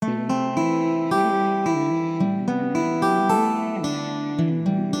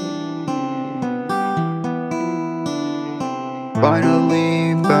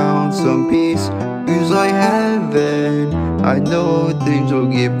Finally found some peace, feels like heaven. I know things will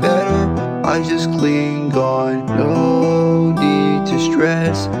get better, I just cling on. No need to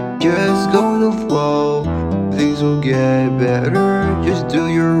stress, just go with the flow. Things will get better, just do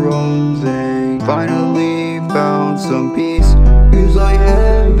your own thing. Finally found some peace, feels like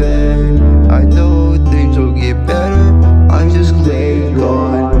heaven. I know things will get better, I just cling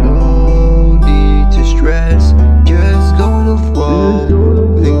on. No need to stress, just go with the flow.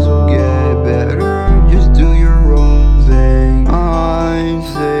 Things will get better, just do your own thing. I'm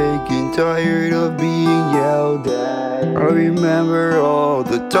sick and tired of being yelled at. I remember all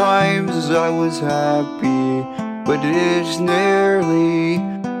the times I was happy, but it's nearly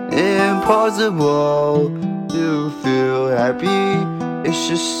impossible to feel happy. It's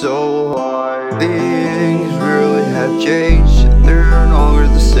just so hard. Things really have changed, they're no longer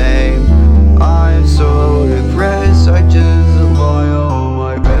the same. I'm so depressed, I just lie on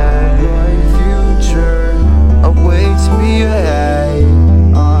my bed. My future awaits me ahead.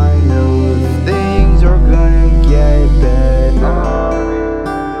 I know that things are gonna get better.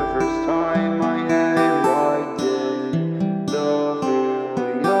 The first time I had what I did, the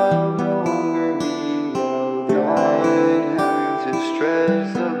feeling of no longer being held at, having to stress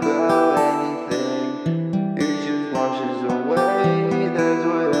about anything, it just washes away, that's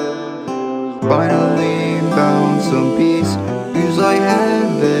what heaven feels. Finally found some peace, feels like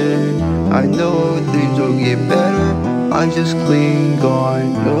heaven. I know things will get better, I just cling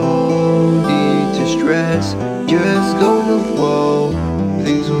on. No need to stress, just go with the flow.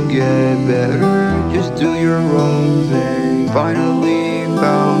 Things will get better, just do your own thing. Finally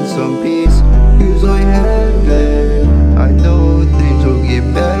found some peace, feels like heaven. I know things will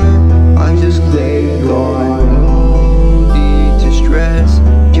get better, I just cling on. No need to stress,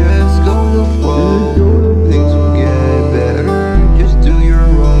 just go with the flow. Things will get better, just do your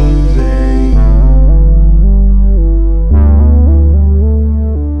own thing.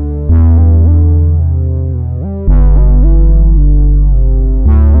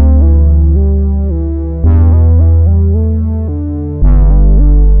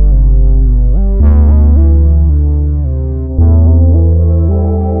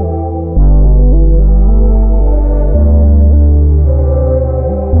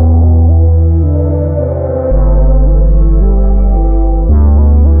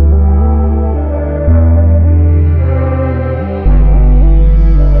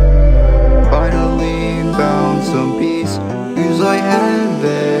 Some peace, feels like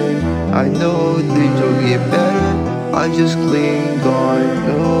heaven. I know things will get better, I just cling on.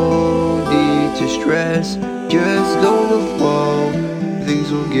 No need to stress, just go with the flow. Things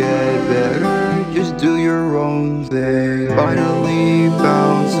will get better, just do your own thing. Finally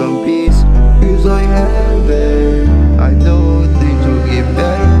found some peace, feels like heaven. I know things will get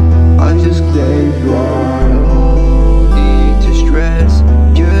better, I just cling on.